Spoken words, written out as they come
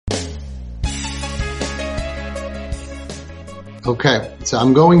Okay, so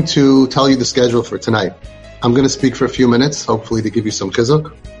I'm going to tell you the schedule for tonight. I'm going to speak for a few minutes, hopefully to give you some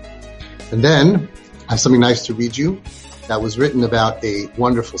chizuk. And then I have something nice to read you that was written about a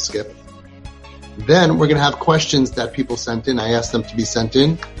wonderful skip. Then we're going to have questions that people sent in. I asked them to be sent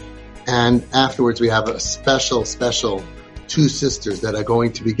in. And afterwards we have a special two sisters that are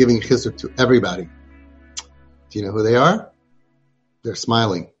going to be giving chizuk to everybody. Do you know who they are? They're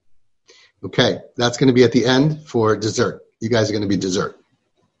smiling. Okay, that's going to be at the end for dessert. You guys are going to be dessert.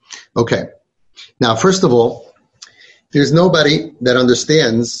 Okay. Now, first of all, there's nobody that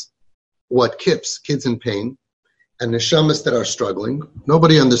understands what SKiPS, kids in pain, and neshamas that are struggling.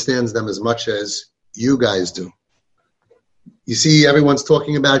 Nobody understands them as much as you guys do. You see, everyone's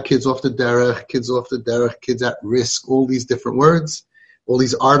talking about kids off the derech, kids at risk, all these different words, all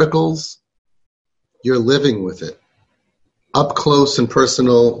these articles. You're living with it. Up close and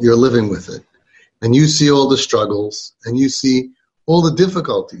personal, you're living with it. And you see all the struggles, and you see all the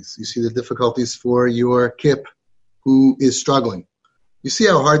difficulties. You see the difficulties for your kip who is struggling. You see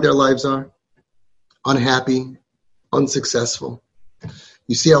how hard their lives are? Unhappy, unsuccessful.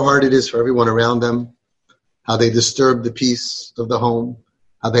 You see how hard it is for everyone around them, how they disturb the peace of the home,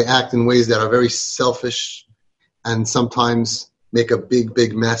 how they act in ways that are very selfish and sometimes make a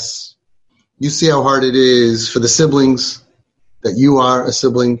big mess. You see how hard it is for the siblings, that you are a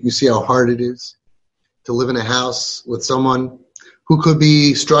sibling. You see how hard it is to live in a house with someone who could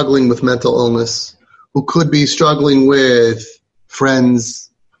be struggling with mental illness, who could be struggling with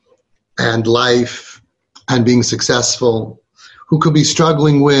friends and life and being successful, who could be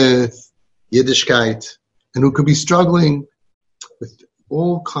struggling with Yiddishkeit, and who could be struggling with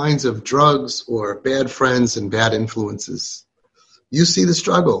all kinds of drugs or bad friends and bad influences. You see the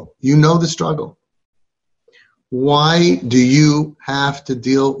struggle. You know the struggle. Why do you have to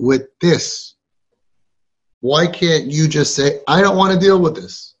deal with this? Why can't you just say, I don't want to deal with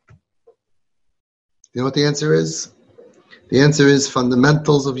this? You know what the answer is? The answer is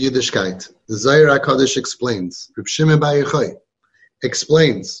fundamentals of Yiddishkeit. The Zohar HaKadosh explains. Reb Shimon Bar Yochai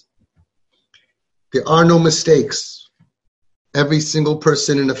explains. There are no mistakes. Every single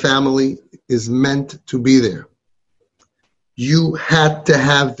person in a family is meant to be there. You had to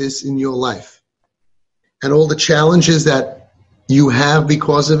have this in your life. And all the challenges that you have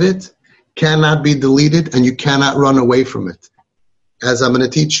because of it cannot be deleted, and you cannot run away from it. As I'm going to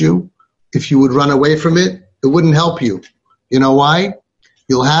teach you, if you would run away from it, it wouldn't help you. You know why?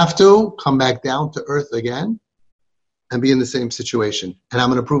 You'll have to come back down to earth again and be in the same situation. And I'm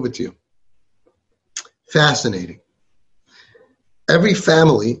going to prove it to you. Fascinating. Every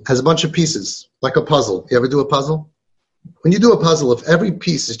family has a bunch of pieces, like a puzzle. You ever do a puzzle? When you do a puzzle, if every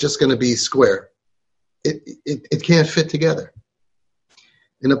piece is just going to be square, it can't fit together.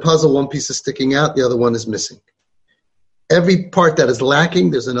 In a puzzle, one piece is sticking out, the other one is missing. Every part that is lacking,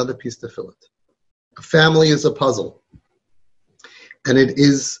 there's another piece to fill it. A family is a puzzle. And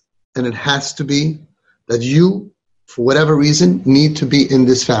it has to be that you, for whatever reason, need to be in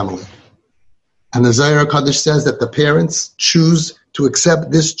this family. And the Zohar HaKadosh says that the parents choose to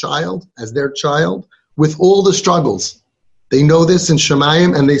accept this child as their child with all the struggles. They know this in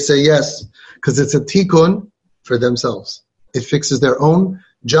Shemayim and they say yes, because it's a tikkun for themselves. It fixes their own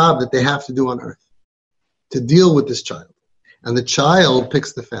job that they have to do on earth, to deal with this child. And the child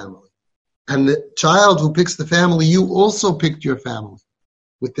picks the family. And the child who picks the family, you also picked your family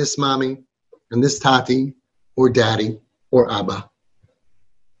with this mommy and this tati or daddy or abba,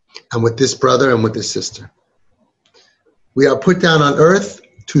 and with this brother and with this sister. We are put down on earth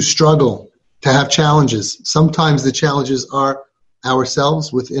to struggle, to have challenges. Sometimes the challenges are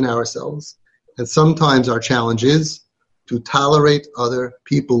ourselves, within ourselves, and sometimes our challenge is to tolerate other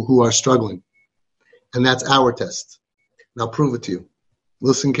people who are struggling. And that's our test. And I'll prove it to you.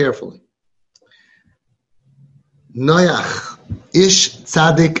 Listen carefully. Noach, ish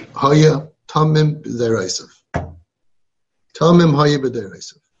tzadik hoya tamim b'deraisav. Tamim hoya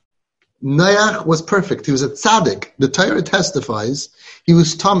b'deraisav. Noach was perfect. He was a tzaddik. The Torah testifies he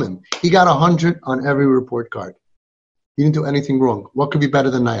was tamim. He got 100 on every report card. He didn't do anything wrong. What could be better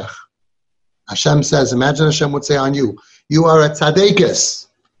than Noach? Hashem says, imagine Hashem would say on you, you are a tzaddikus.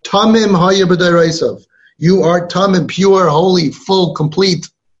 Tamim haya b'deraisav. You are tamim, pure, holy, full, complete.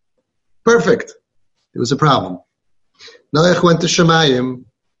 Perfect. There was a problem. Noach went to Shemayim,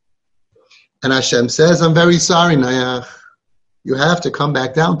 and Hashem says, I'm very sorry, Noach. You have to come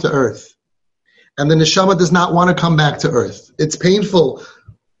back down to earth. And the neshama does not want to come back to earth. It's painful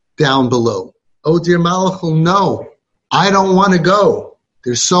down below. Oh, dear Malachul, no. I don't want to go.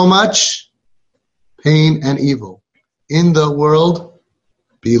 There's so much pain and evil in the world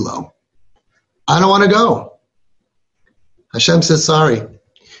below. I don't want to go. Hashem says, sorry.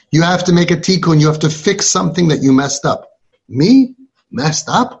 You have to make a tikkun. You have to fix something that you messed up. Me? Messed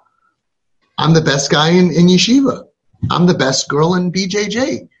up? I'm the best guy in yeshiva. I'm the best girl in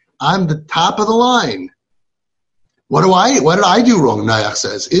BJJ. I'm the top of the line. What did I do wrong? Noach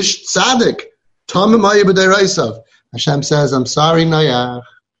says, Ish tzaddik, tamim haya b'deraisav. Hashem says, I'm sorry, Noach.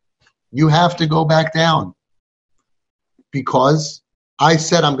 You have to go back down. Because I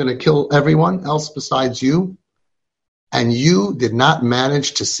said I'm going to kill everyone else besides you, and you did not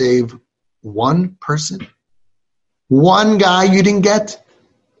manage to save one person. One guy you didn't get.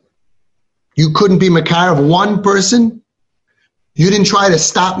 You couldn't be makar of one person. You didn't try to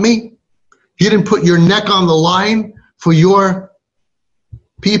stop me. You didn't put your neck on the line for your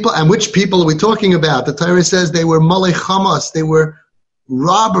people. And which people are we talking about? The Torah says they were malei chamas. They were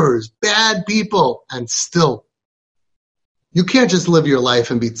robbers, bad people. And still, you can't just live your life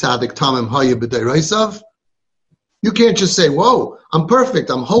and be tzaddik tamim haya b'deraisav. You can't just say, whoa, I'm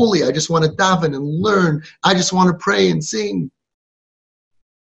perfect, I'm holy, I just want to daven and learn, I just want to pray and sing.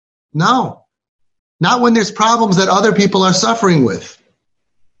 No. Not when there's problems that other people are suffering with.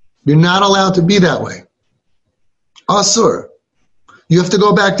 You're not allowed to be that way. Asur. You have to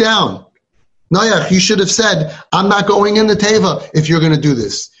go back down. Noach, you should have said, I'm not going in the teva if you're going to do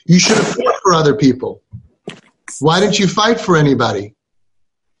this. You should have fought for other people. Why didn't you fight for anybody?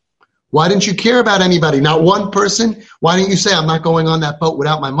 Why didn't you care about anybody? Not one person? Why didn't you say, I'm not going on that boat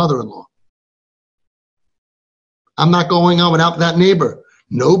without my mother-in-law? I'm not going on without that neighbor.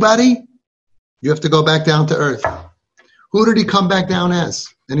 Nobody? You have to go back down to earth. Who did he come back down as?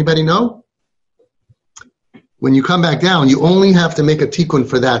 Anybody know? When you come back down, you only have to make a tikkun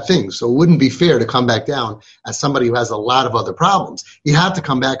for that thing. So it wouldn't be fair to come back down as somebody who has a lot of other problems. You have to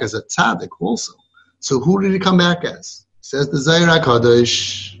come back as a tzaddik also. So who did he come back as? Says the Zohar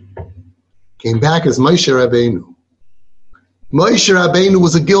HaKadosh. Came back as Moshe Rabbeinu. Moshe Rabbeinu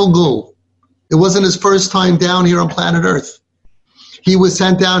was a Gilgul. It wasn't his first time down here on planet Earth. He was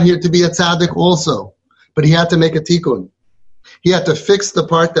sent down here to be a tzaddik also, but he had to make a tikkun. He had to fix the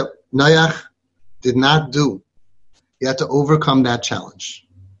part that Noach did not do. He had to overcome that challenge.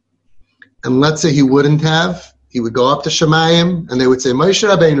 And let's say he wouldn't have, he would go up to Shemayim, and they would say, Moshe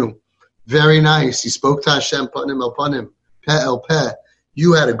Rabbeinu, very nice. You spoke to Hashem, panim el panim, peh el peh.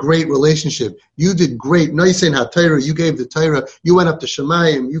 You had a great relationship. You did great. Noisein HaTorah, you gave the Torah. You went up to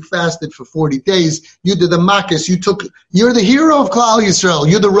Shemayim. You fasted for 40 days. You did the Makis. You're the hero of Klal Yisrael.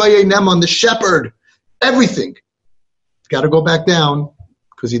 You're the Royei Neman, the shepherd. Everything. Got to go back down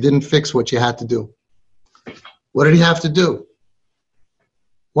because you didn't fix what you had to do. What did he have to do?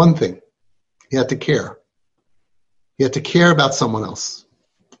 One thing. He had to care. He had to care about someone else.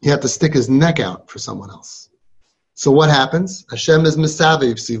 He had to stick his neck out for someone else. So what happens? Hashem is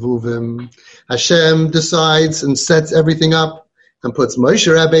misaviv sivuvim. Hashem decides and sets everything up and puts Moshe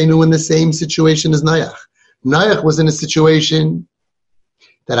Rabbeinu in the same situation as Noach. Noach was in a situation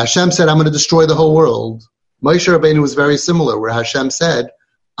that Hashem said, I'm going to destroy the whole world. Moshe Rabbeinu was very similar, where Hashem said,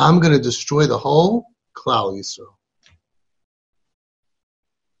 I'm going to destroy the whole Klal Yisrael.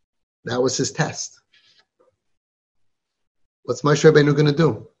 That was his test. What's Moshe Rabbeinu going to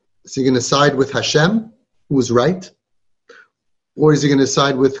do? Is he going to side with Hashem, who was right? Or is he going to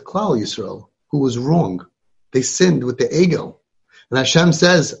side with Klal Yisrael, who was wrong? They sinned with the egel. And Hashem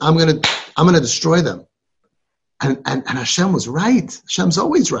says, I'm going to destroy them. And Hashem was right. Hashem's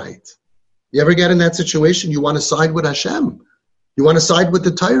always right. You ever get in that situation? You want to side with Hashem. You want to side with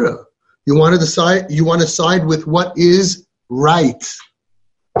the Torah. You want to side with what is right.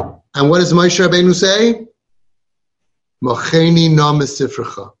 And what does Moshe Rabbeinu say? Mocheni na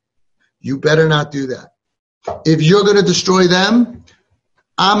mesifrecha. You better not do that. If you're going to destroy them,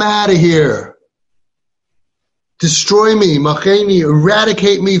 I'm out of here. Destroy me, macheni,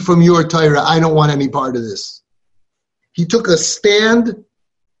 eradicate me from your Torah. I don't want any part of this. He took a stand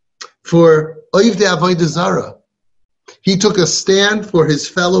for Oivdei Avodah Zarah. He took a stand for his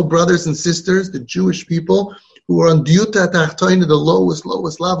fellow brothers and sisters, the Jewish people, who were on Diuta Tachtoina, the lowest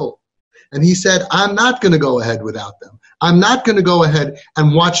level. And he said, I'm not going to go ahead without them. I'm not going to go ahead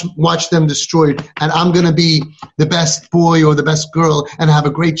and watch them destroyed, and I'm going to be the best boy or the best girl and have a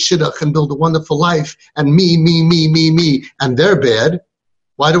great shidduch and build a wonderful life, and me, and they're bad.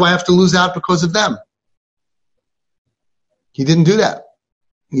 Why do I have to lose out because of them? He didn't do that.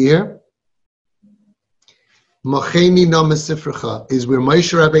 Here, Mocheni no mesifrecha is where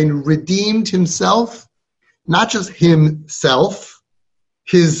Moshe Rabbeinu redeemed himself, not just himself,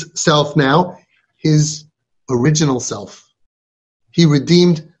 his self now, his original self. He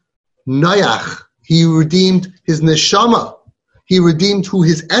redeemed Noach. He redeemed his neshama. He redeemed who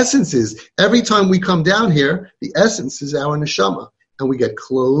his essence is. Every time we come down here, the essence is our neshama. And we get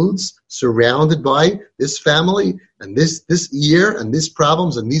clothes surrounded by this family and this year and these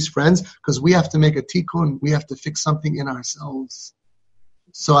problems and these friends, because we have to make a tikkun. We have to fix something in ourselves.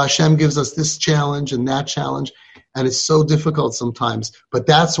 So Hashem gives us this challenge and that challenge, and it's so difficult sometimes. But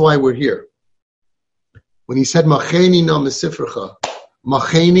that's why we're here. When he said, Macheni no mesifrecha,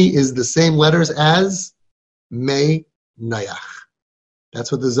 Macheni is the same letters as Mei Nayach. That's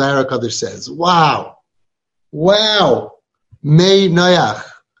what the Zohar HaKadosh says. Wow. Mei Nayach,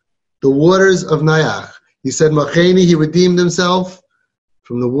 the waters of Nayach. He said, Macheni, he redeemed himself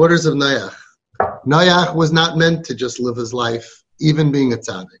from the waters of Nayach. Nayach was not meant to just live his life, even being a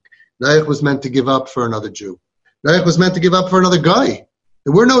tzaddik. Nayach was meant to give up for another Jew. Nayach was meant to give up for another guy.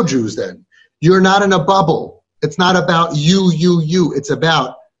 There were no Jews then. You're not in a bubble. It's not about you. It's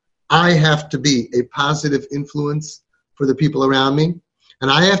about, I have to be a positive influence for the people around me, and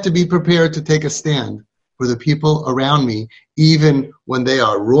I have to be prepared to take a stand for the people around me, even when they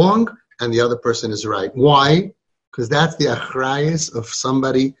are wrong and the other person is right. Why? Because that's the achrayus of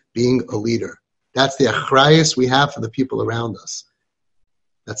somebody being a leader. That's the achrayus we have for the people around us.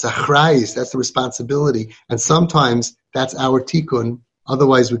 That's achrayus, that's the responsibility. And sometimes that's our tikkun.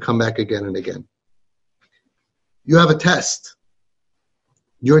 Otherwise, we come back again and again. You have a test.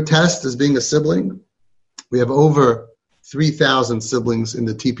 Your test as being a sibling. We have over 3,000 siblings in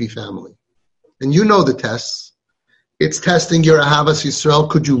the TP family. And you know the tests. It's testing your Ahavas Yisrael.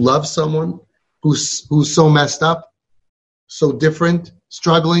 Could you love someone who's so messed up, so different,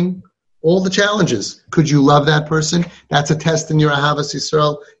 struggling? All the challenges. Could you love that person? That's a test in your Ahavas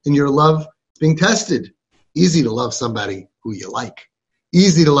Yisrael, in your love. It's being tested. Easy to love somebody who you like.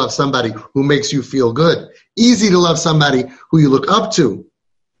 Easy to love somebody who makes you feel good. Easy to love somebody who you look up to.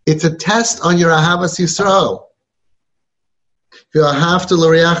 It's a test on your Ahavas Yisrael. You're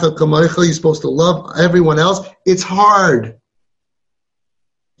supposed to love everyone else. It's hard.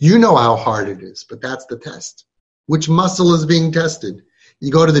 You know how hard it is, but that's the test. Which muscle is being tested?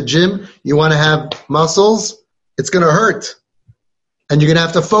 You go to the gym, you want to have muscles, it's going to hurt. And you're going to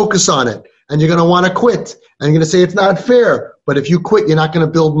have to focus on it. And you're going to want to quit. And you're going to say it's not fair. But if you quit, you're not going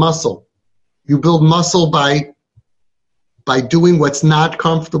to build muscle. You build muscle by doing what's not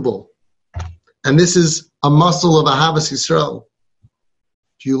comfortable. And this is a muscle of Ahavas Yisrael.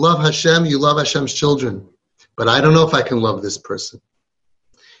 You love Hashem, you love Hashem's children. But I don't know if I can love this person.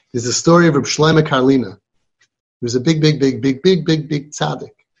 There's a story of Reb Shlomo Karliner. He was a big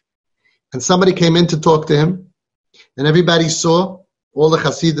tzaddik. And somebody came in to talk to him. And everybody saw, all the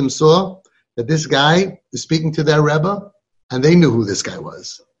Hasidim saw, that this guy is speaking to their Rebbe. And they knew who this guy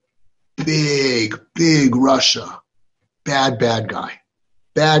was. Big Russia. Bad guy.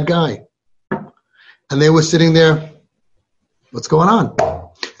 Bad guy. And they were sitting there, what's going on?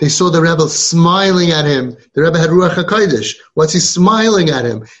 They saw the Rebbe smiling at him. The Rebbe had Ruach HaKodesh. What's he smiling at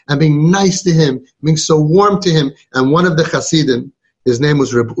him and being nice to him, being so warm to him? And one of the Hasidim, his name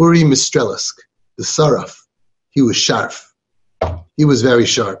was Reb Uri Mistrelisk, the Saraf. He was sharp. He was very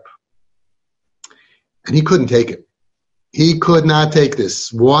sharp. And he couldn't take it. He could not take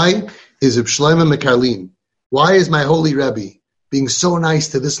this. Why is Reb Shlomo Karlin? Why is my holy Rebbe being so nice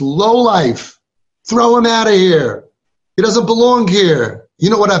to this lowlife? Throw him out of here. He doesn't belong here. You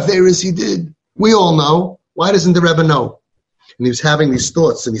know what Averis he did? We all know. Why doesn't the Rebbe know? And he was having these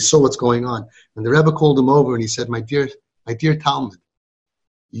thoughts, and he saw what's going on. And the Rebbe called him over, and he said, my dear Talmud,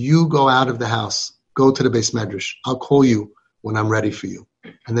 you go out of the house. Go to the Beis Medrash. I'll call you when I'm ready for you.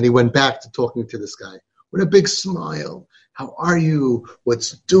 And then he went back to talking to this guy with a big smile. How are you?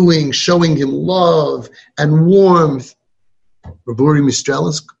 What's doing? Showing him love and warmth. Reb Uri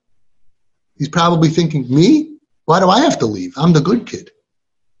Mistrelisk, he's probably thinking, me? Why do I have to leave? I'm the good kid.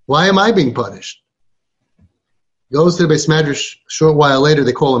 Why am I being punished? He goes to the Beis Medrash. A short while later,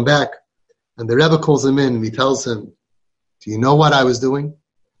 they call him back. And the Rebbe calls him in and he tells him, do you know what I was doing?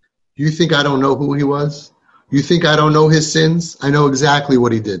 Do you think I don't know who he was? You think I don't know his sins? I know exactly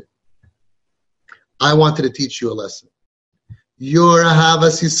what he did. I wanted to teach you a lesson. Your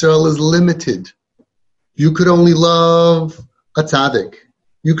Ahavas Yisrael is limited. You could only love a tzaddik.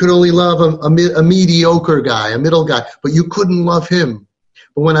 You could only love a mediocre guy, a middle guy, but you couldn't love him.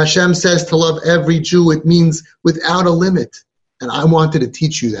 But when Hashem says to love every Jew, it means without a limit. And I wanted to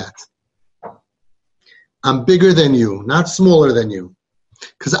teach you that. I'm bigger than you, not smaller than you.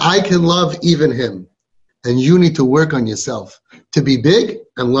 Because I can love even him. And you need to work on yourself to be big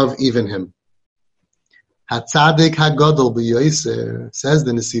and love even him. Hatzadik hagadol b'yoser, says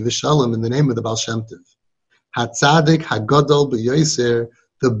the Nesiv Shalom in the name of the Baal Shem Tov. Hatzadik hagadol b'yoser,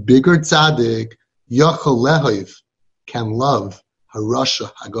 the bigger tzaddik, yachol lehoiv, can love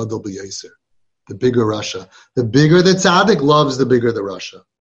Harasha Hagadol B'Yoser, the bigger Russia. The bigger the tzaddik loves, the bigger the Russia.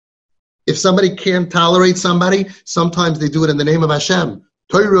 If somebody can't tolerate somebody, sometimes they do it in the name of Hashem.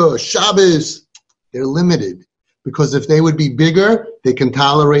 Torah, Shabbos. They're limited. Because if they would be bigger, they can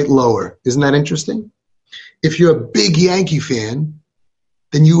tolerate lower. Isn't that interesting? If you're a big Yankee fan,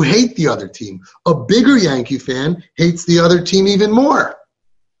 then you hate the other team. A bigger Yankee fan hates the other team even more.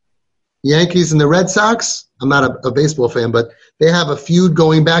 Yankees and the Red Sox, I'm not a baseball fan, but they have a feud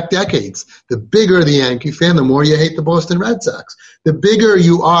going back decades. The bigger the Yankee fan, the more you hate the Boston Red Sox. The bigger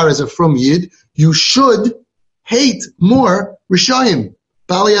you are as a Frum Yid, you should hate more Rishayim,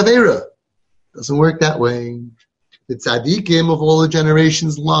 Bali Avera. Doesn't work that way. The tzaddikim of all the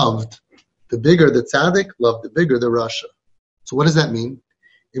generations loved. The bigger the tzaddik, loved the bigger the Rasha. So what does that mean?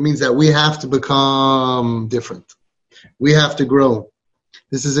 It means that we have to become different. We have to grow.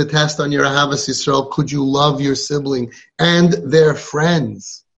 This is a test on your Ahavas Yisrael. Could you love your sibling and their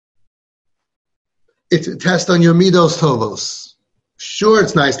friends? It's a test on your Midos Tovos. Sure,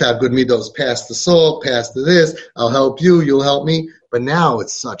 it's nice to have good Midos. Pass the salt, pass the this. I'll help you, you'll help me. But now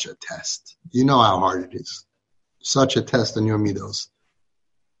it's such a test. You know how hard it is. Such a test on your Midos.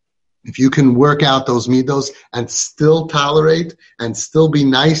 If you can work out those midos and still tolerate and still be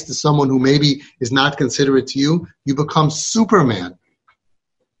nice to someone who maybe is not considerate to you, you become Superman.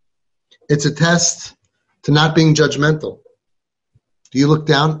 It's a test to not being judgmental. Do you look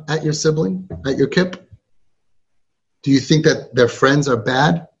down at your sibling, at your kip? Do you think that their friends are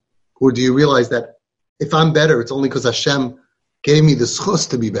bad? Or do you realize that if I'm better, it's only because Hashem gave me the schus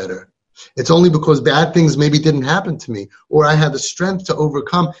to be better? It's only because bad things maybe didn't happen to me, or I had the strength to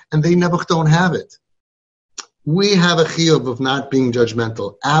overcome, and they never don't have it. We have a chiyuv of not being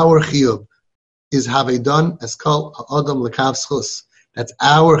judgmental. Our chiyuv is havedan eskal ha'adam lekav schus. That's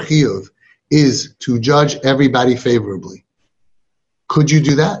our chiyuv, is to judge everybody favorably. Could you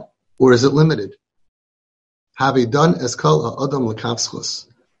do that, or is it limited? Havedan eskal ha'adam lekav schus.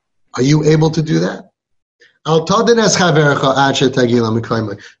 Are you able to do that? Don't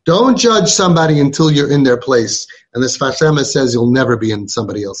judge somebody until you're in their place. And the Sfas Emes says you'll never be in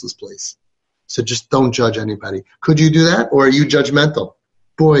somebody else's place. So just don't judge anybody. Could you do that? Or are you judgmental?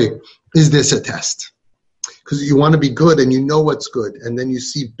 Boy, is this a test. Because you want to be good and you know what's good. And then you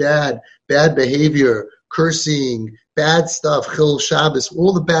see bad behavior, cursing, bad stuff, Chil Shabbos,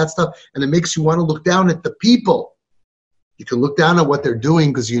 all the bad stuff. And it makes you want to look down at the people. You can look down at what they're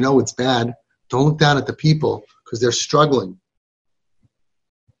doing because you know it's bad. Don't look down at the people because they're struggling.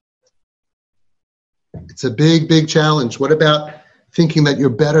 It's a big, big challenge. What about thinking that you're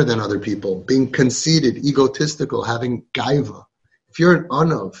better than other people, being conceited, egotistical, having gaiva? If you're an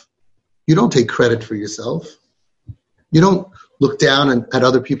anav, you don't take credit for yourself. You don't look down at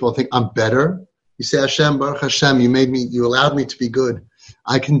other people and think, I'm better. You say, Hashem, Baruch Hashem, you allowed me to be good.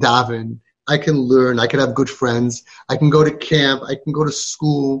 I can daven, I can learn, I can have good friends, I can go to camp, I can go to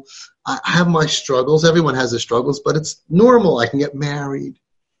school. I have my struggles. Everyone has their struggles, but it's normal. I can get married.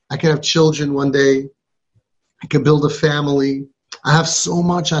 I can have children one day. I can build a family. I have so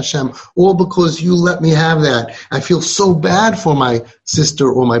much, Hashem, all because you let me have that. I feel so bad for my sister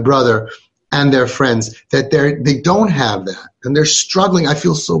or my brother and their friends that they don't have that, and they're struggling. I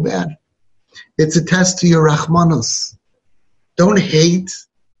feel so bad. It's a test to your Rahmanos. Don't hate.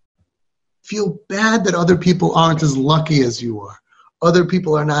 Feel bad that other people aren't as lucky as you are. Other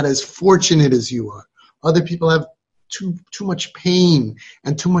people are not as fortunate as you are. Other people have too much pain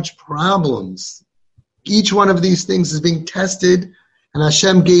and too much problems. Each one of these things is being tested, and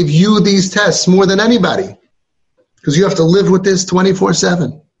Hashem gave you these tests more than anybody because you have to live with this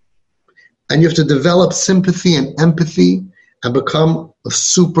 24/7. And you have to develop sympathy and empathy and become a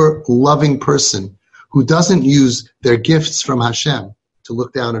super loving person who doesn't use their gifts from Hashem to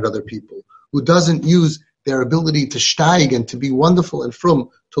look down at other people, who doesn't use their ability to steig and to be wonderful and frum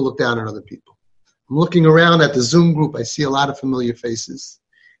to look down on other people. I'm looking around at the Zoom group. I see a lot of familiar faces.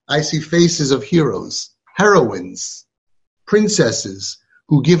 I see faces of heroes, heroines, princesses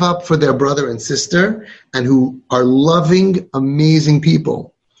who give up for their brother and sister and who are loving, amazing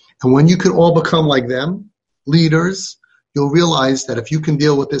people. And when you can all become like them, leaders, you'll realize that if you can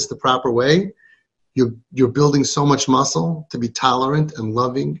deal with this the proper way, you're building so much muscle to be tolerant and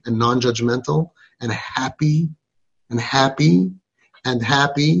loving and non-judgmental and happy,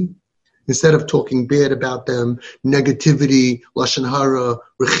 instead of talking bad about them, negativity, lashon hara,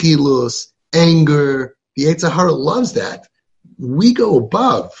 rechilus, anger. The Yetzer Hara loves that. We go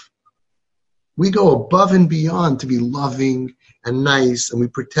above and beyond to be loving and nice, and we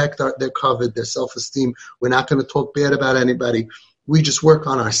protect their kavod, their self-esteem. We're not going to talk bad about anybody. We just work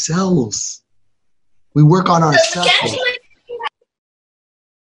on ourselves. We work on ourselves.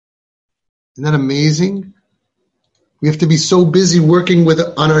 Isn't that amazing? We have to be so busy working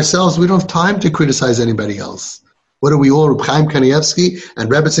on ourselves, we don't have time to criticize anybody else. What are we all, Reb Chaim Kanievsky and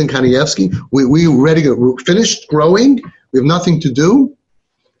Rebbetzin Kanievsky? We're finished growing? We have nothing to do?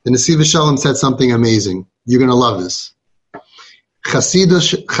 The Nesiv Shalom said something amazing. You're going to love this.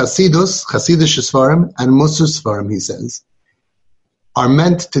 Chasidus Sfarim and Musar Sfarim, he says, are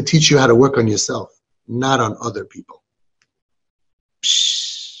meant to teach you how to work on yourself, not on other people.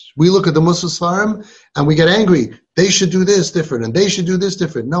 We look at the Musar Sfarim and we get angry. They should do this different and they should do this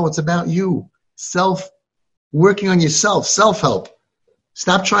different. No, it's about you. Working on yourself, self-help.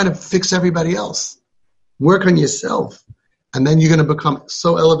 Stop trying to fix everybody else. Work on yourself. And then you're going to become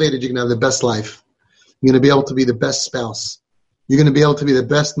so elevated, you're going to have the best life. You're going to be able to be the best spouse. You're going to be able to be the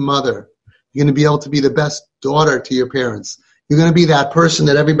best mother. You're going to be able to be the best daughter to your parents. You're going to be that person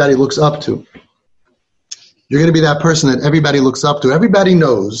that everybody looks up to. You're going to be that person that everybody looks up to. Everybody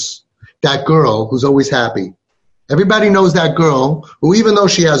knows that girl who's always happy. Everybody knows that girl who, even though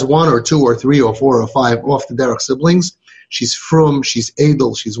she has 1 or 2 or 3 or 4 or 5 off the derech siblings, she's frum, she's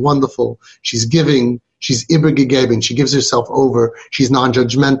edel, she's wonderful, she's giving, she's ibergegeben, she gives herself over, she's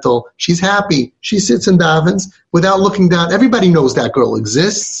non-judgmental, she's happy, she sits and davens without looking down. Everybody knows that girl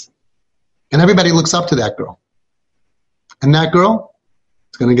exists, and everybody looks up to that girl. And that girl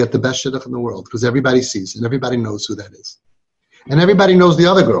is going to get the best shidduch in the world because everybody sees and everybody knows who that is. And everybody knows the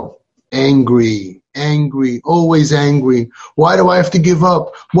other girl. Angry, always angry. Why do I have to give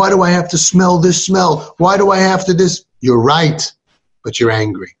up? Why do I have to smell this smell? Why do I have to this? You're right, but you're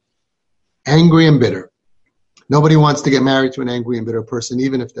angry. Angry and bitter. Nobody wants to get married to an angry and bitter person,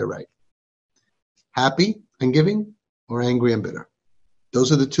 even if they're right. Happy and giving or angry and bitter.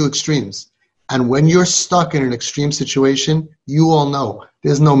 Those are the two extremes. And when you're stuck in an extreme situation, you all know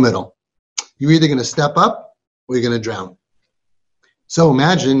there's no middle. You're either going to step up or you're going to drown. So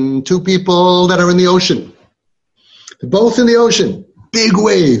imagine 2 people that are in the ocean. They're both in the ocean. Big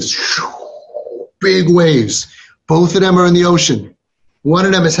waves. Big waves. Both of them are in the ocean. One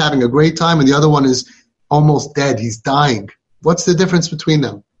of them is having a great time and the other one is almost dead. He's dying. What's the difference between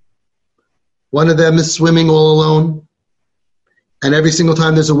them? One of them is swimming all alone. And every single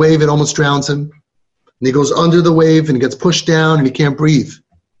time there's a wave, it almost drowns him. And he goes under the wave and he gets pushed down and he can't breathe.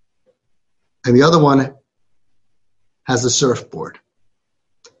 And the other one has a surfboard.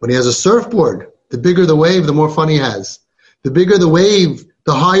 When he has a surfboard, the bigger the wave, the more fun he has. The bigger the wave,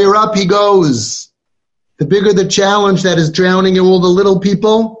 the higher up he goes. The bigger the challenge that is drowning all the little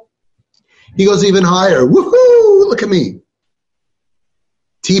people, he goes even higher. Woohoo! Look at me.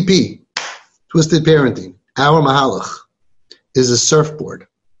 TP, Twisted Parenting, our Mahalach, is a surfboard.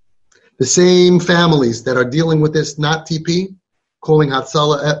 The same families that are dealing with this, not TP, calling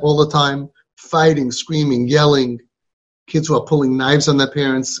Hatzalah all the time, fighting, screaming, yelling, kids who are pulling knives on their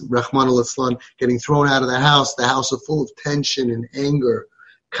parents, Rahman al-Islam, getting thrown out of the house is full of tension and anger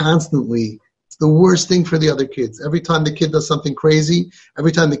constantly. It's the worst thing for the other kids. Every time the kid does something crazy,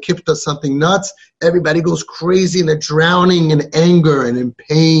 every time the kid does something nuts, everybody goes crazy and they're drowning in anger and in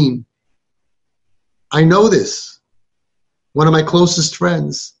pain. I know this. One of my closest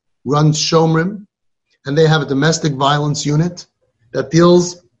friends runs Shomrim, and they have a domestic violence unit that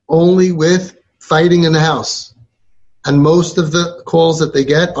deals only with fighting in the house. And most of the calls that they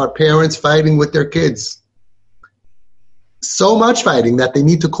get are parents fighting with their kids. So much fighting that they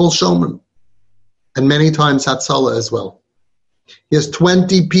need to call Shomrim. And many times Hatzalah as well. He has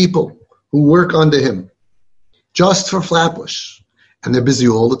 20 people who work under him just for Flatbush. And they're busy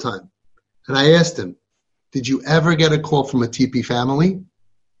all the time. And I asked him, did you ever get a call from a TP family?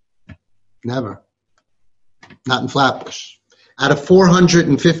 Never. Not in Flatbush. Out of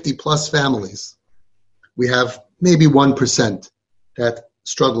 450 plus families, we have maybe 1% that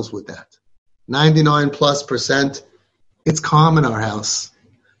struggles with that. 99 plus %, it's calm in our house.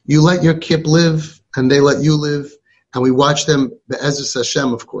 You let your kid live and they let you live, and we watch them, Be'ezus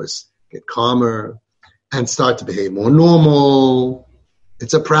Hashem, of course, get calmer and start to behave more normal.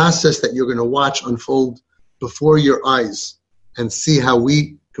 It's a process that you're going to watch unfold before your eyes and see how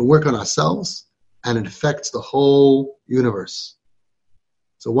we can work on ourselves, and it affects the whole universe.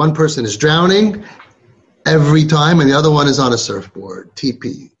 So one person is drowning every time, and the other one is on a surfboard.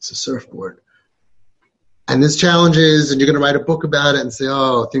 TP, it's a surfboard. And there's challenges, and you're going to write a book about it and say,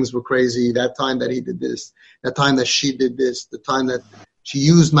 oh, things were crazy. That time that he did this, that time that she did this, the time that she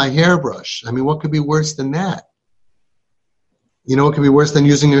used my hairbrush. I mean, what could be worse than that? You know what could be worse than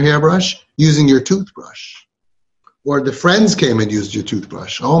using your hairbrush? Using your toothbrush. Or the friends came and used your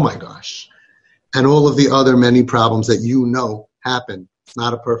toothbrush. Oh, my gosh. And all of the other many problems that you know happen. It's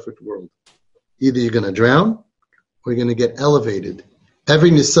not a perfect world. Either you're going to drown or you're going to get elevated.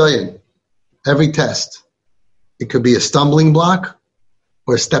 Every nisayon, every test, it could be a stumbling block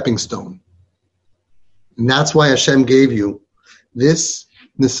or a stepping stone. And that's why Hashem gave you this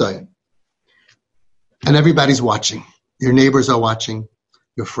nisayon. And everybody's watching. Your neighbors are watching.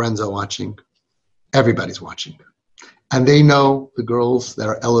 Your friends are watching. Everybody's watching. And they know the girls that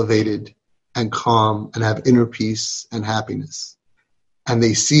are elevated and calm and have inner peace and happiness. And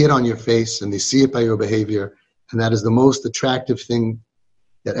they see it on your face and they see it by your behavior. And that is the most attractive thing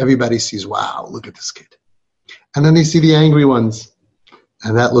that everybody sees. Wow, look at this kid. And then they see the angry ones.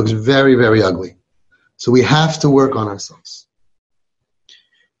 And that looks very, very ugly. So we have to work on ourselves.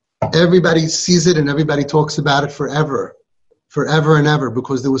 Everybody sees it and everybody talks about it forever and ever,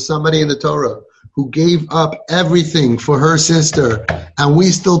 because there was somebody in the Torah who gave up everything for her sister, and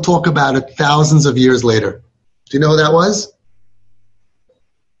we still talk about it thousands of years later. Do you know who that was?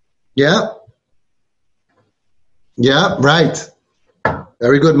 Yeah? Yeah, right.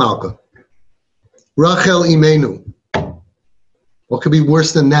 Very good, Malka. Rachel Imenu. What could be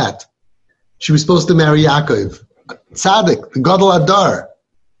worse than that? She was supposed to marry Yaakov, Tzaddik, the Gadol Adar,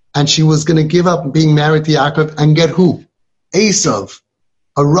 and she was going to give up being married to Yaakov and get who? Esav,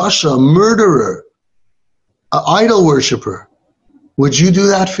 a Rasha, a murderer, an idol worshiper. Would you do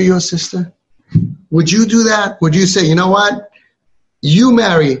that for your sister? Would you do that? Would you say, you know what? You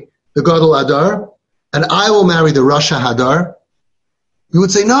marry the Gadol Adar, and I will marry the Rasha Hadar? You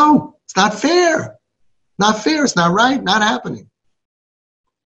would say, no, it's not fair. Not fair, it's not right, not happening.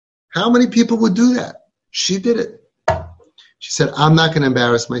 How many people would do that? She did it. She said, I'm not going to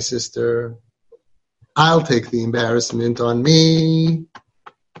embarrass my sister. I'll take the embarrassment on me.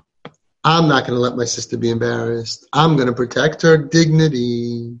 I'm not going to let my sister be embarrassed. I'm going to protect her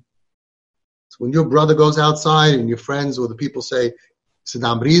dignity. So when your brother goes outside and your friends or the people say,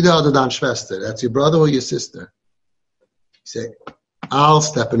 that's your brother or your sister, you say, I'll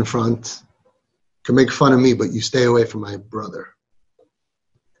step in front. You can make fun of me, but you stay away from my brother.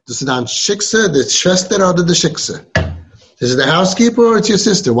 This is the Schwester or the Shiksa. Is it the housekeeper or it's your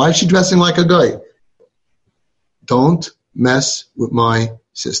sister? Why is she dressing like a guy? Don't mess with my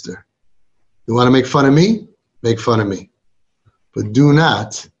sister. You want to make fun of me? Make fun of me. But do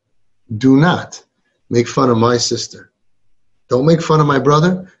not make fun of my sister. Don't make fun of my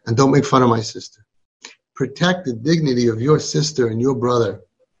brother and don't make fun of my sister. Protect the dignity of your sister and your brother.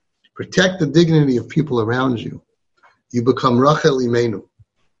 Protect the dignity of people around you. You become Rachel Imenu.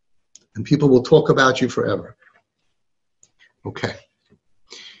 And people will talk about you forever. Okay.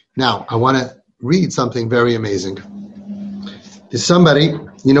 Now, I want to read something very amazing. There's somebody,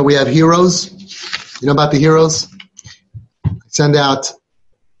 we have heroes. You know about the heroes? Send out,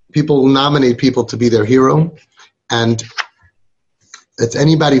 people will nominate people to be their hero. And it's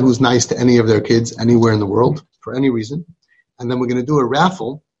anybody who's nice to any of their kids anywhere in the world for any reason. And then we're going to do a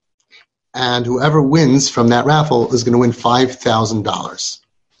raffle. And whoever wins from that raffle is going to win $5,000.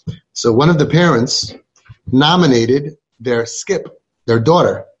 So one of the parents nominated their SKiPS, their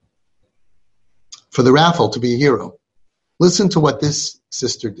daughter, for the raffle to be a hero. Listen to what this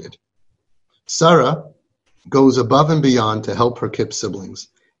sister did. Sarah goes above and beyond to help her KIPS siblings,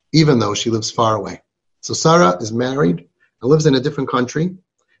 even though she lives far away. So Sarah is married and lives in a different country,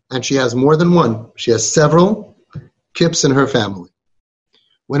 and she has more than one. She has several KIPS in her family.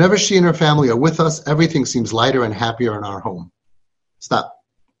 Whenever she and her family are with us, everything seems lighter and happier in our home. Stop.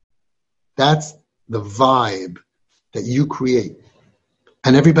 That's the vibe that you create.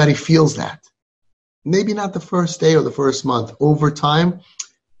 And everybody feels that. Maybe not the first day or the first month. Over time,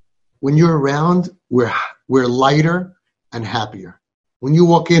 when you're around, we're lighter and happier. When you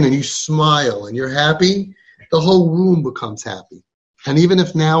walk in and you smile and you're happy, the whole room becomes happy. And even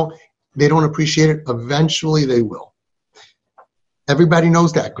if now they don't appreciate it, eventually they will. Everybody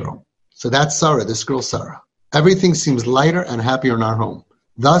knows that girl. So that's Sarah, this girl Sarah. Everything seems lighter and happier in our home.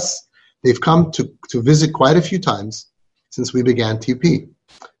 Thus, they've come to visit quite a few times since we began TP,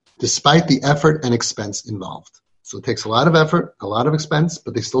 despite the effort and expense involved. So it takes a lot of effort, a lot of expense,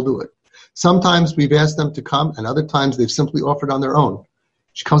 but they still do it. Sometimes we've asked them to come, and other times they've simply offered on their own.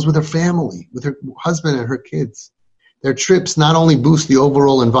 She comes with her family, with her husband and her kids. Their trips not only boost the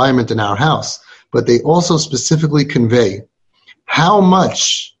overall environment in our house, but they also specifically convey how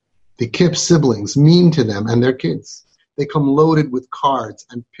much the KIPS siblings mean to them and their kids. They come loaded with cards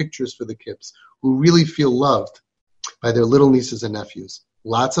and pictures for the KIPS, who really feel loved by their little nieces and nephews.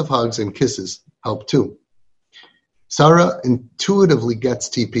 Lots of hugs and kisses help too. Sarah intuitively gets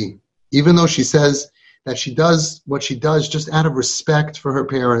TP, even though she says that she does what she does just out of respect for her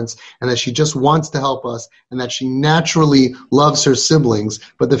parents, and that she just wants to help us, and that she naturally loves her siblings.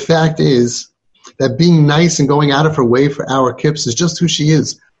 But the fact is that being nice and going out of her way for our KiPS is just who she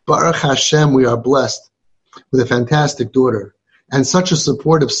is. Baruch Hashem, we are blessed with a fantastic daughter and such a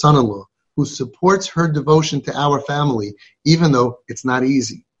supportive son-in-law who supports her devotion to our family, even though it's not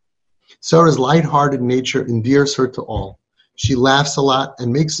easy. Sarah's light-hearted nature endears her to all. She laughs a lot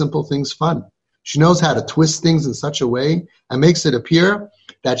and makes simple things fun. She knows how to twist things in such a way and makes it appear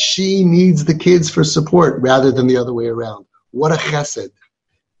that she needs the kids for support rather than the other way around. What a chesed.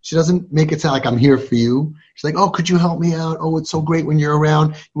 She doesn't make it sound like I'm here for you. She's like, oh, could you help me out? Oh, it's so great when you're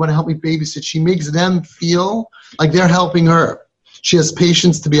around. You want to help me babysit? She makes them feel like they're helping her. She has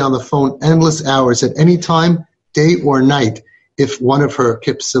patience to be on the phone endless hours at any time, day or night, if one of her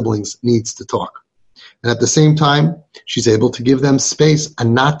KiPS siblings needs to talk. And at the same time, she's able to give them space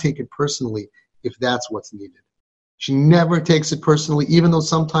and not take it personally if that's what's needed. She never takes it personally, even though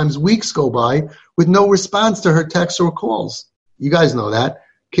sometimes weeks go by with no response to her texts or calls. You guys know that.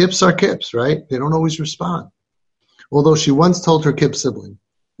 KiPS are KiPS, right? They don't always respond. Although she once told her KiPS sibling,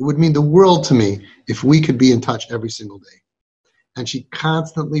 it would mean the world to me if we could be in touch every single day. And she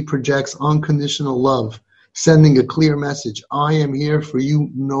constantly projects unconditional love, sending a clear message. I am here for you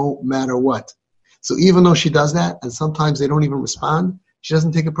no matter what. So even though she does that, and sometimes they don't even respond, she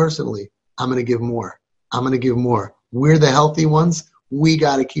doesn't take it personally. I'm going to give more. I'm going to give more. We're the healthy ones. We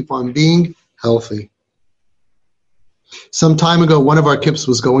got to keep on being healthy. Some time ago, one of our KiPS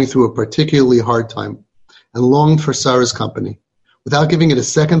was going through a particularly hard time and longed for Sarah's company. Without giving it a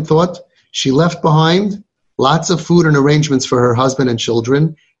second thought, she left behind lots of food and arrangements for her husband and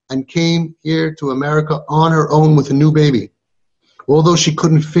children and came here to America on her own with a new baby. Although she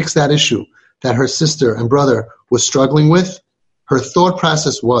couldn't fix that issue that her sister and brother was struggling with, her thought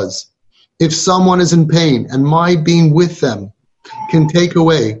process was, if someone is in pain and my being with them can take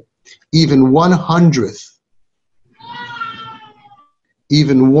away even 1/100th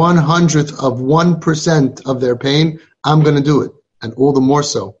of 1% of their pain, I'm going to do it. And all the more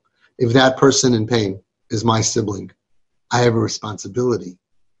so if that person in pain is my sibling. I have a responsibility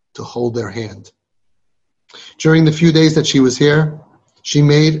to hold their hand. During the few days that she was here, she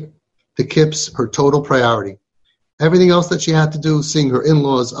made the KiPS her total priority. Everything else that she had to do, seeing her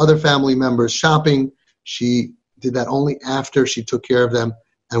in-laws, other family members, shopping, she did that only after she took care of them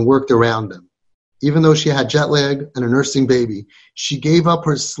and worked around them. Even though she had jet lag and a nursing baby, she gave up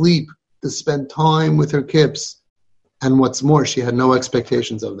her sleep to spend time with her KiPS. And what's more, she had no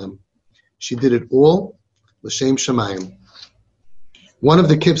expectations of them. She did it all l'shem shamayim. One of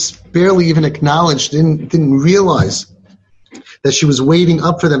the KiPS barely even acknowledged, didn't realize that she was waiting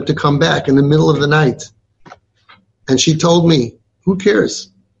up for them to come back in the middle of the night. And she told me, who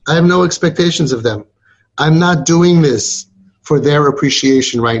cares? I have no expectations of them. I'm not doing this for their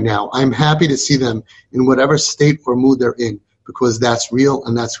appreciation right now. I'm happy to see them in whatever state or mood they're in because that's real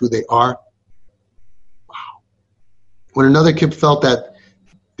and that's who they are. Wow. When another KiPS felt that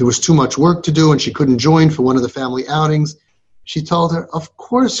there was too much work to do and she couldn't join for one of the family outings, she told her, of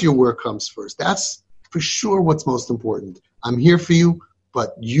course your work comes first. That's for sure what's most important. I'm here for you,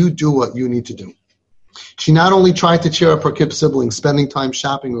 but you do what you need to do. She not only tried to cheer up her KiPS siblings, spending time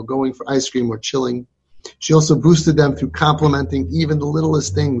shopping or going for ice cream or chilling, she also boosted them through complimenting even the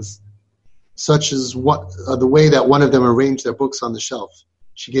littlest things, such as the way that one of them arranged their books on the shelf.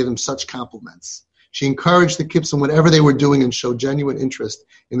 She gave them such compliments. She encouraged the KiPS in whatever they were doing and showed genuine interest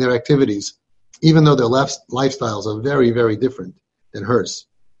in their activities, even though their lifestyles are very, very different than hers.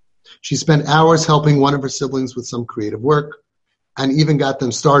 She spent hours helping one of her siblings with some creative work and even got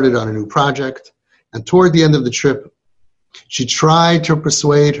them started on a new project. And toward the end of the trip, she tried to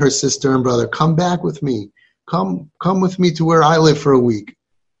persuade her sister and brother, come back with me. Come with me to where I live for a week.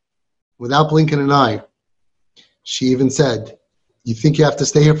 Without blinking an eye, she even said, you think you have to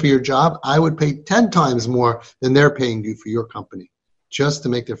stay here for your job? I would pay 10 times more than they're paying you for your company, just to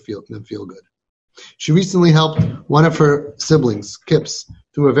make them feel good. She recently helped one of her siblings, KiPS,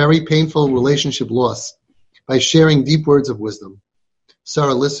 through a very painful relationship loss by sharing deep words of wisdom.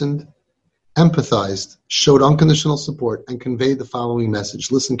 Sarah listened, empathized, showed unconditional support, and conveyed the following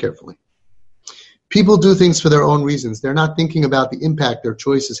message. Listen carefully. People do things for their own reasons. They're not thinking about the impact their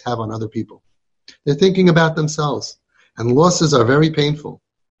choices have on other people. They're thinking about themselves. And losses are very painful.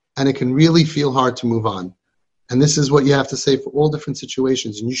 And it can really feel hard to move on. And this is what you have to say for all different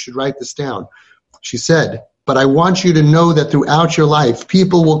situations. And you should write this down. She said, but I want you to know that throughout your life,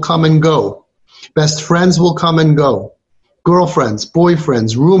 people will come and go. Best friends will come and go. Girlfriends,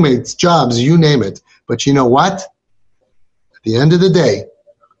 boyfriends, roommates, jobs, you name it. But you know what? At the end of the day,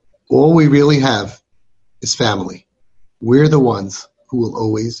 all we really have is family. We're the ones who will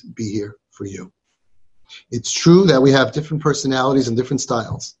always be here for you. It's true that we have different personalities and different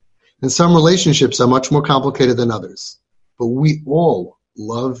styles. And some relationships are much more complicated than others. But we all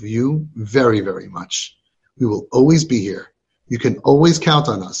love you very, very much. We will always be here. You can always count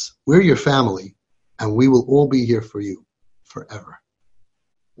on us. We're your family, and we will all be here for you forever.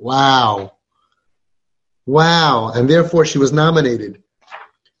 Wow. Wow. And therefore, she was nominated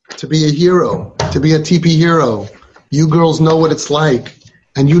to be a hero, to be a TP hero. You girls know what it's like,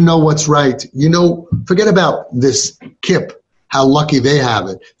 and you know what's right. You know, forget about this KiP, how lucky they have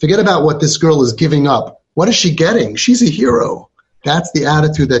it. Forget about what this girl is giving up. What is she getting? She's a hero. That's the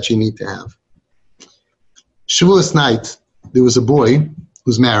attitude that you need to have. Shavuos night, there was a boy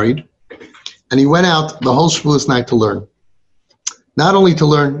who's married, and he went out the whole Shavuos night to learn. Not only to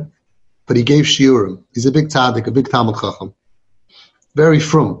learn, but he gave shiurim. He's a big tzaddik, a big Talmid Chacham. Very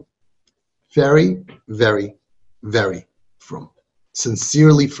frum. Very, very, very frum.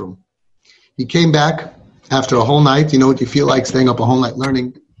 Sincerely frum. He came back after a whole night. You know what you feel like, staying up a whole night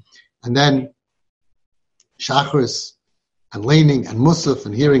learning. And then Shachris and laning and Musaf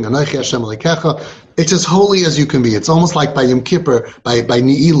and hearing Anochi Hashem Elokecha. It's as holy as you can be. It's almost like by Yom Kippur, by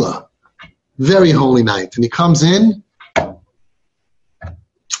Ne'ilah. Very holy night. And he comes in,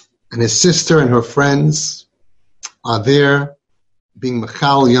 and his sister and her friends are there being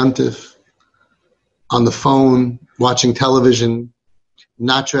Michal Yontif on the phone, watching television,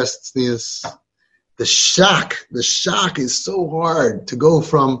 not dressed tznius. The shock is so hard to go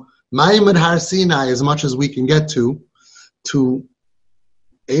from Ma'amad Har Sinai, as much as we can get to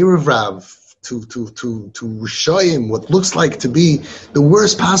Erev Rav, to Rishoyim, what looks like to be the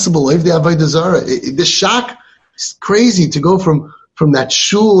worst possible Oivdei Avodah Zarah. The shock is crazy to go from that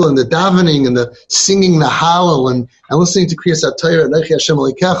shul and the davening and the singing the Hallel and listening to Kriyas HaTorah and Anochi Hashem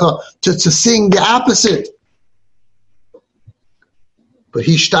Elokecha to sing the opposite. But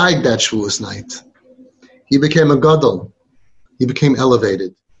he steiged that Shavuos night. He became a gadol. He became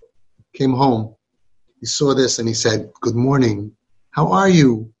elevated. Came home. He saw this and he said, "Good morning. How are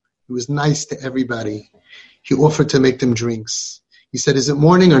you?" He was nice to everybody. He offered to make them drinks. He said, "Is it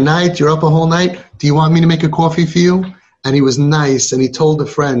morning or night? You're up a whole night. Do you want me to make a coffee for you?" And he was nice, and he told the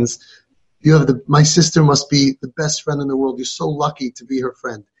friends, my sister must be the best friend in the world. You're so lucky to be her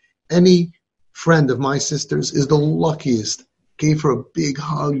friend. Any friend of my sister's is the luckiest. Gave her a big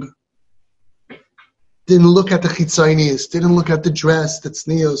hug. Didn't look at the chitzonius, didn't look at the dress, the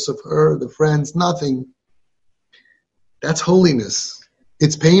tznios of her, the friends, nothing. That's holiness.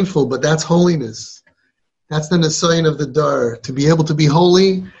 It's painful, but that's holiness. That's the nesayin of the dar, to be able to be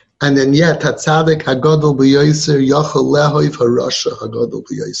holy. And then yet, Hatzadik Hagadol B'Yoser Yachal Lehoiv Harasha Hagadol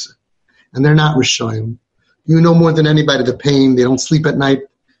B'Yoser. And they're not Rishoyim. You know more than anybody the pain. They don't sleep at night.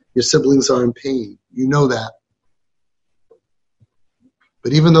 Your siblings are in pain. You know that.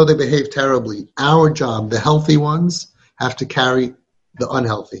 But even though they behave terribly, our job, the healthy ones, have to carry the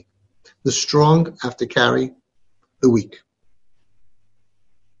unhealthy. The strong have to carry the weak.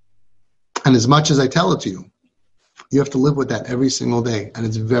 And as much as I tell it to you, you have to live with that every single day, and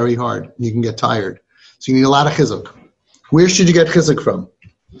it's very hard. You can get tired. So you need a lot of chizuk. Where should you get chizuk from?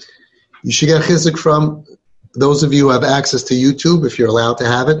 You should get chizuk from those of you who have access to YouTube, if you're allowed to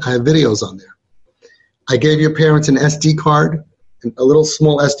have it. I have videos on there. I gave your parents an SD card, a little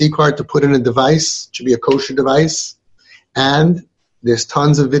small SD card to put in a device. It should be a kosher device. And there's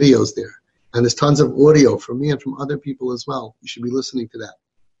tons of videos there. And there's tons of audio from me and from other people as well. You should be listening to that.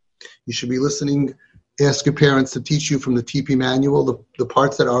 You should be listening. Ask your parents to teach you from the TP manual, the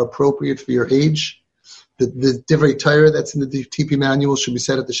parts that are appropriate for your age. The Divrei Torah that's in the TP manual should be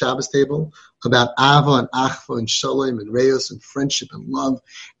said at the Shabbos table about Ava and Achva and Shalom and Reos and friendship and love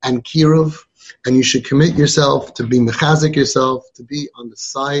and Kiruv. And you should commit yourself to be mechazik yourself, to be on the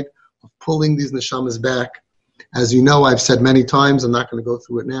side of pulling these neshamas back. As you know, I've said many times, I'm not going to go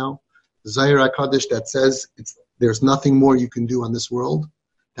through it now, the Zohar HaKadosh that says there's nothing more you can do on this world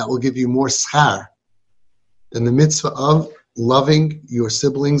that will give you more schar than the mitzvah of loving your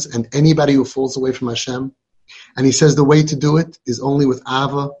siblings and anybody who falls away from Hashem. And he says the way to do it is only with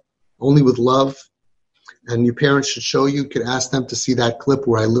Ava, only with love. And your parents should show you. You could ask them to see that clip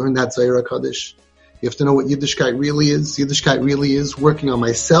where I learned that Zohar HaKadosh. You have to know what Yiddishkeit really is. Yiddishkeit really is working on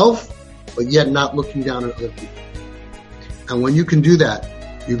myself, but yet not looking down on other people. And when you can do that,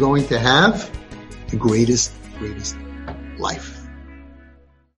 you're going to have the greatest life.